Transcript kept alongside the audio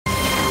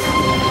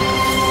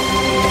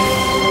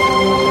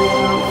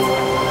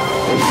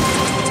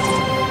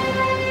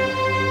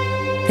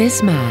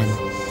This man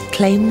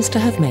claims to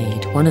have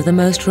made one of the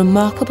most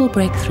remarkable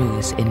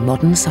breakthroughs in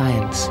modern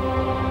science.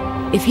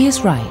 If he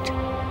is right,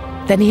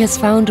 then he has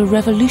found a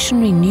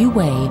revolutionary new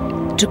way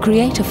to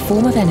create a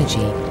form of energy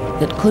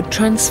that could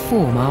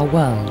transform our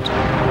world.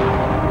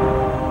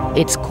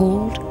 It's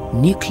called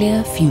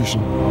nuclear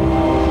fusion.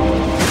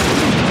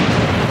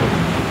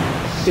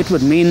 It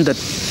would mean that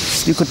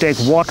you could take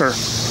water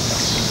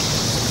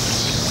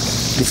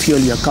to fuel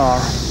your car.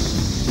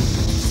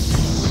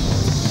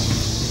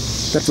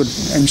 That would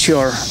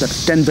ensure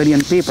that 10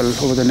 billion people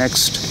over the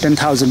next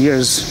 10,000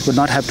 years would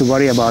not have to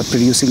worry about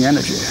producing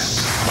energy.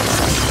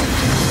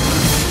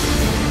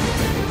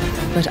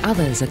 But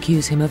others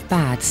accuse him of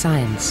bad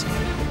science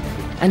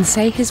and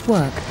say his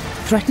work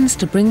threatens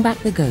to bring back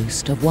the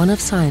ghost of one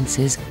of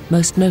science's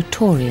most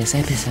notorious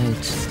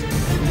episodes.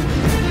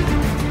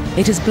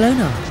 It has blown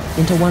up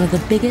into one of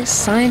the biggest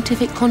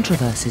scientific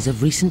controversies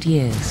of recent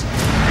years.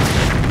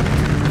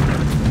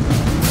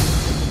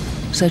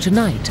 So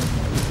tonight,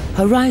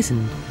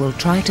 Horizon will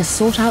try to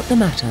sort out the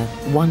matter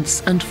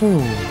once and for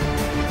all.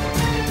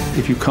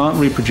 If you can't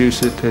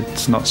reproduce it,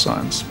 it's not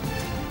science.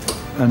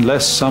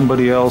 Unless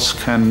somebody else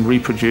can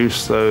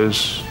reproduce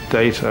those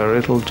data,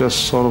 it'll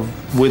just sort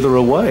of wither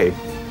away.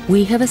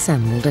 We have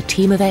assembled a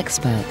team of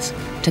experts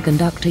to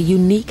conduct a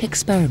unique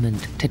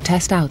experiment to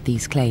test out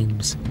these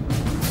claims.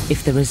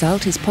 If the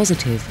result is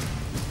positive,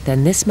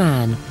 then this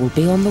man will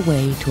be on the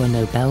way to a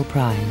Nobel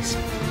Prize.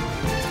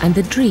 And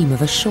the dream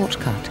of a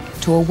shortcut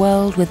to a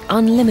world with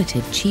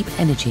unlimited cheap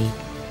energy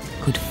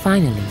could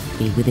finally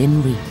be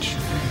within reach.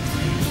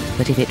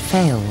 But if it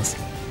fails,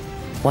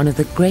 one of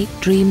the great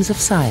dreams of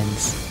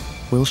science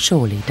will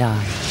surely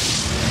die.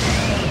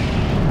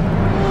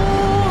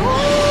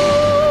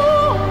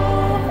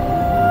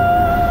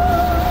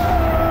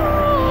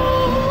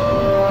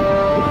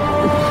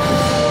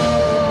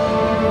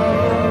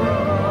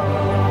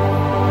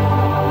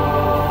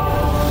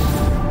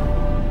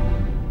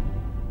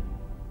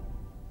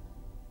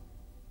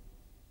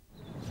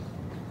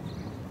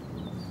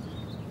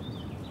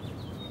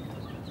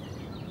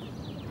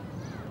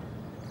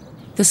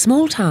 The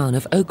small town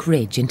of Oak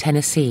Ridge in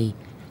Tennessee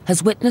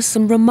has witnessed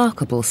some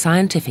remarkable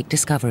scientific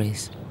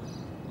discoveries.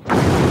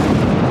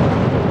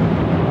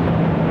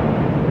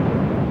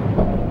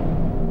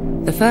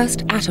 The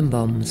first atom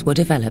bombs were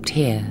developed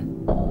here.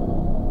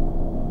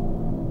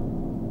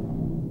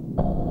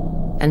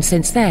 And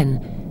since then,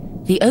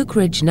 the Oak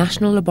Ridge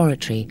National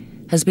Laboratory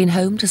has been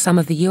home to some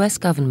of the US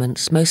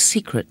government's most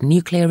secret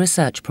nuclear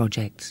research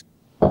projects.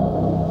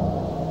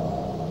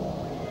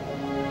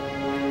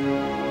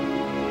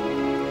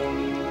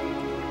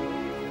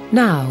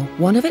 Now,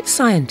 one of its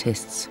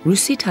scientists,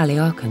 Rusi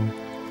Taleyarkhan,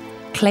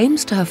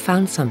 claims to have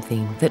found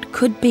something that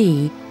could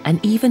be an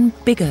even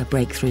bigger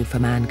breakthrough for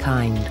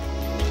mankind.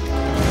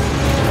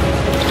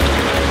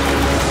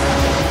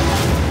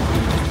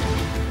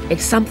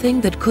 It's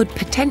something that could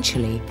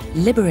potentially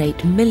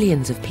liberate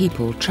millions of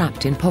people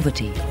trapped in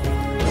poverty,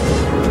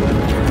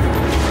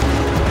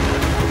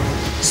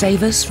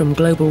 save us from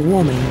global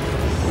warming,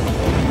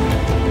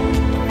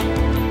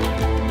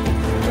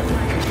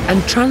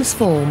 and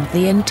transform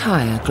the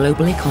entire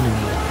global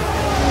economy.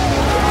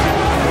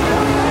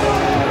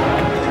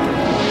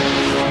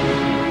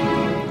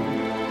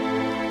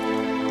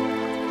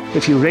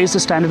 If you raise the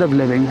standard of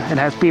living and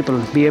have people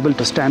be able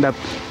to stand up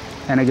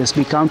and I guess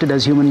be counted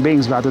as human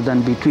beings rather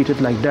than be treated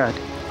like dirt,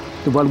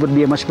 the world would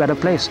be a much better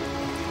place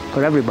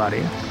for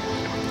everybody.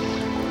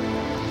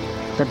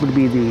 That would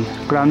be the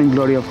crowning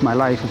glory of my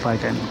life if I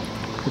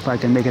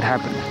can make it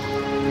happen.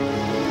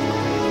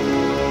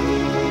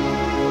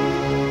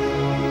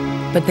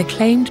 But the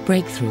claimed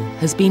breakthrough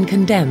has been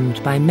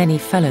condemned by many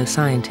fellow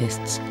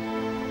scientists,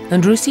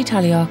 and Rusi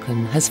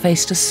Taleyarkhan has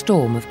faced a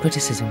storm of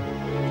criticism.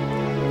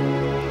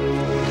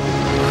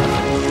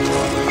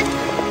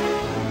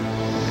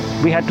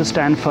 We had to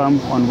stand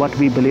firm on what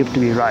we believed to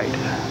be right.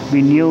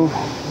 We knew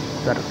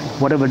that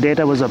whatever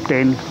data was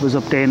obtained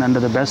under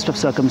the best of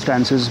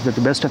circumstances, with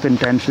the best of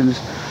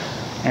intentions,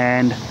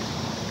 and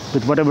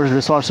with whatever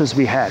resources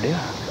we had.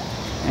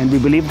 And we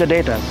believed the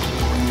data.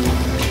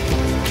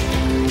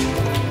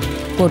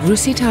 What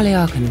Rusi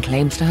Taleyarkhan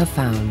claims to have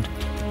found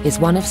is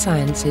one of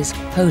science's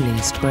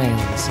holiest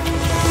grails: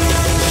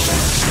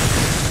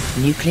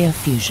 nuclear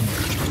fusion.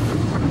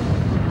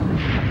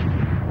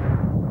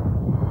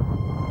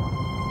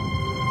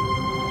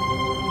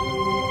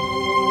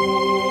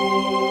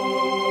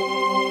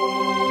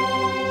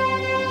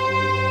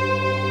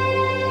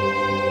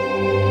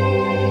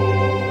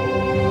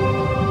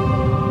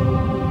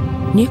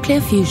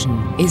 Nuclear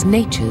fusion is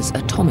nature's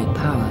atomic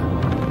power.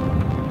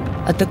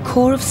 At the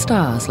core of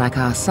stars like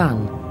our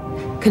sun,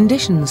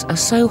 conditions are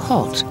so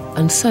hot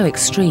and so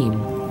extreme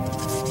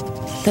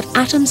that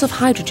atoms of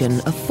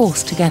hydrogen are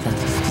forced together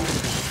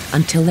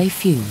until they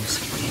fuse.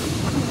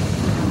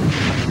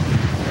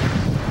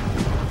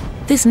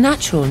 This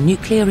natural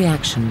nuclear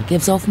reaction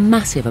gives off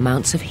massive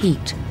amounts of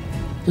heat,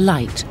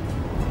 light,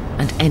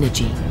 and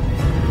energy.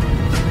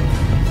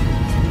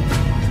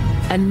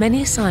 And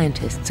many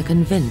scientists are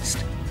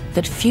convinced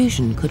that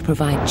fusion could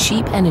provide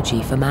cheap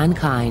energy for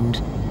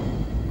mankind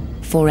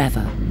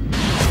forever.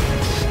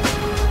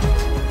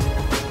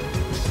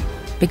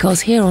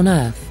 Because here on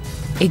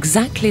Earth,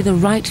 exactly the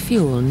right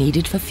fuel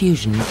needed for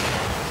fusion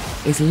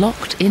is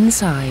locked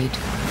inside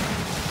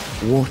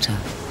water,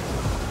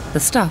 the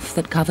stuff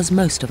that covers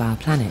most of our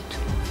planet.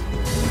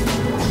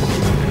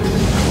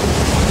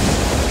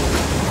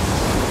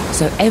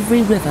 So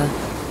every river,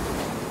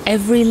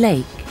 every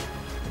lake,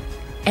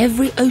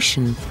 every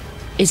ocean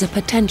is a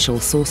potential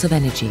source of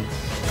energy.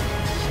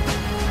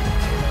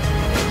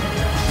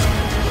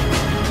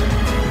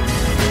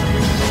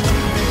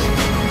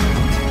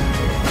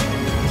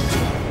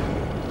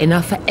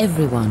 Enough for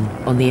everyone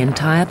on the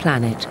entire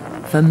planet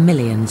for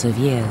millions of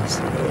years.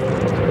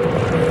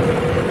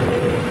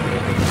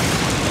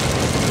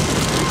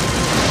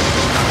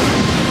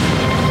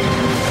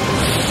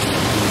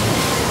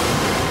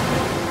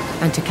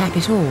 And to cap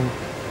it all,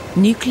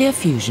 nuclear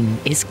fusion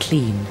is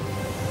clean.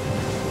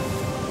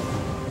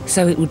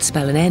 So it would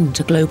spell an end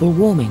to global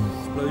warming.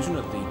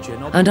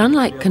 And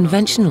unlike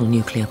conventional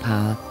nuclear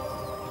power,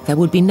 there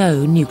would be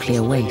no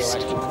nuclear waste.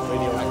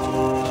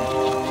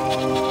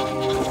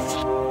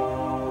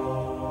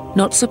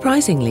 Not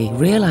surprisingly,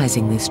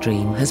 realizing this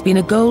dream has been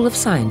a goal of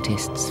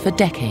scientists for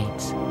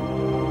decades.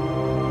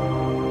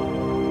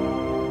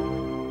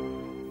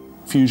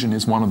 Fusion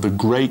is one of the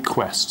great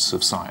quests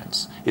of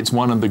science. It's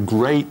one of the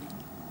great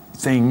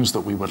things that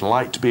we would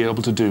like to be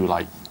able to do,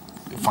 like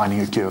finding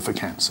a cure for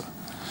cancer.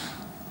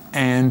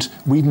 And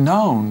we've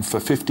known for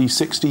 50,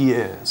 60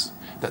 years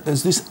that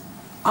there's this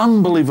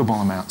unbelievable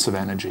amounts of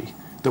energy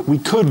that we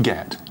could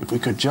get if we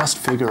could just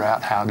figure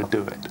out how to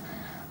do it.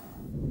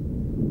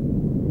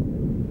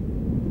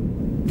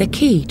 The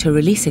key to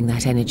releasing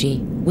that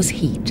energy was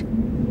heat.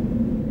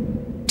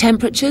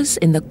 Temperatures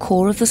in the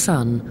core of the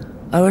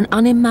Sun are an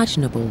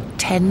unimaginable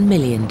 10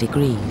 million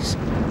degrees.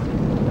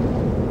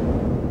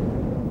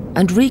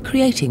 And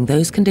recreating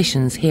those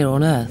conditions here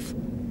on Earth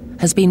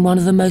has been one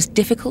of the most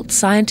difficult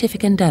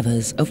scientific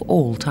endeavours of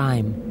all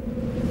time.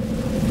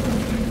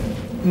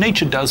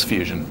 Nature does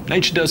fusion.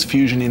 Nature does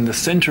fusion in the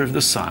centre of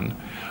the Sun.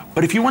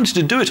 But if you wanted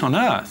to do it on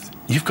Earth,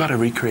 you've got to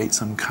recreate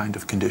some kind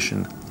of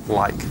condition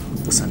like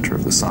the centre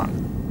of the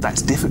Sun.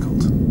 That's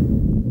difficult.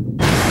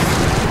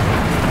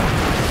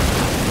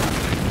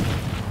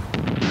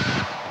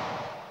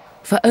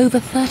 For over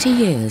 30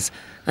 years,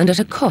 and at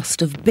a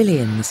cost of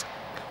billions,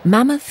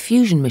 mammoth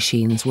fusion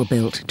machines were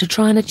built to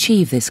try and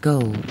achieve this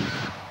goal.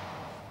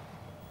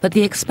 But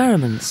the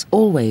experiments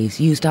always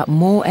used up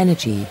more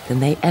energy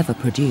than they ever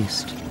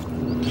produced.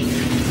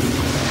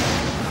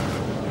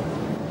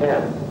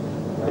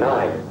 10,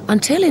 9.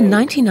 Until in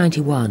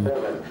 1991,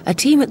 a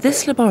team at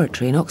this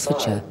laboratory in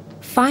Oxfordshire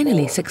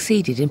finally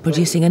succeeded in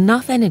producing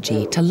enough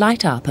energy to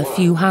light up a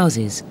few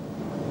houses.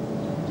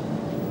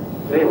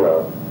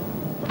 0.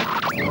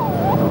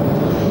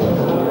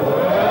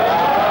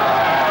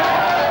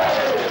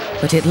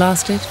 But it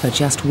lasted for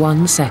just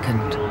 1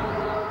 second.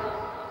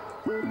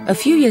 A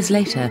few years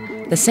later,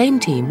 the same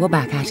team were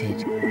back at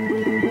it.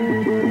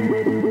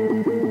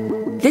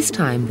 This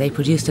time they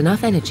produced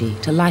enough energy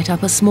to light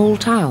up a small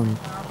town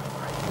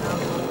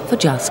for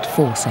just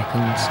 4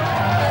 seconds.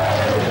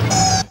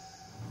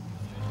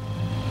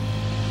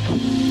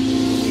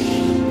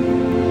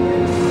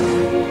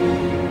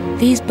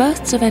 These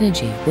bursts of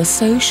energy were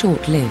so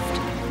short-lived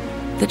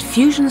that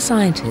fusion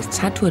scientists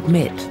had to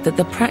admit that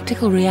the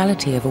practical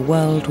reality of a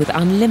world with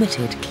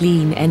unlimited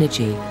clean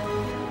energy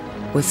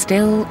was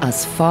still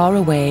as far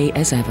away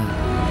as ever.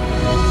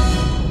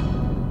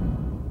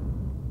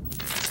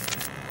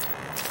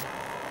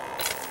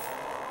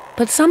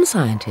 But some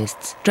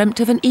scientists dreamt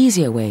of an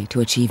easier way to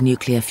achieve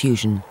nuclear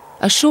fusion,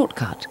 a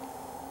shortcut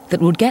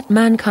that would get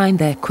mankind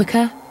there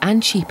quicker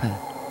and cheaper.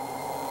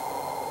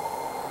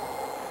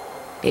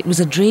 It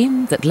was a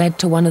dream that led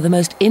to one of the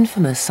most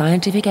infamous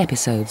scientific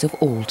episodes of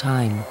all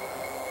time.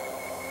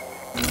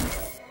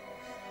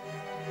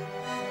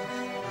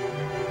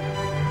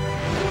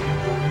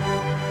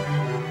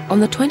 On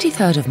the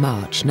 23rd of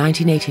March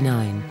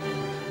 1989,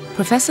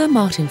 Professor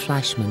Martin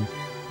Fleischmann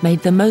made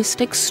the most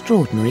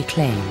extraordinary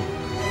claim.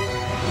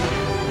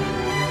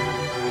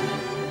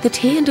 That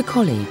he and a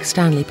colleague,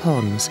 Stanley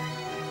Pons,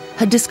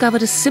 had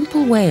discovered a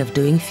simple way of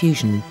doing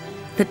fusion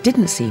that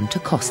didn't seem to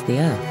cost the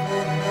Earth.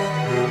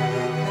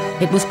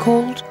 It was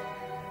called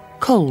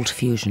cold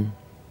fusion.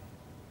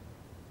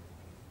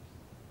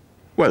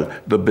 Well,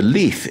 the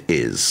belief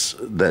is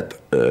that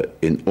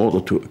in order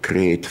to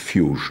create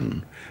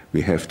fusion,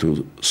 we have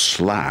to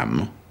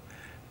slam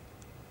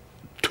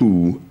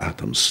two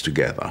atoms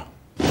together.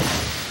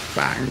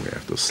 Bang, we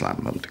have to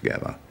slam them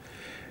together.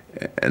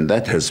 And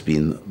that has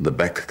been the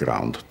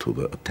background to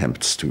the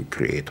attempts to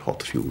create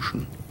hot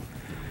fusion.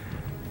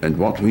 And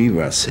what we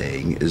were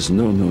saying is,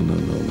 no.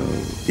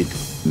 It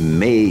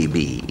may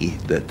be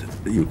that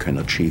you can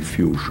achieve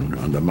fusion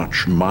under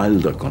much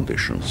milder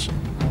conditions.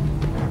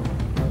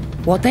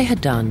 What they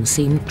had done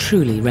seemed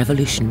truly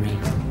revolutionary.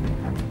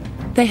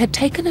 They had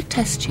taken a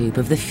test tube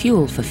of the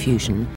fuel for fusion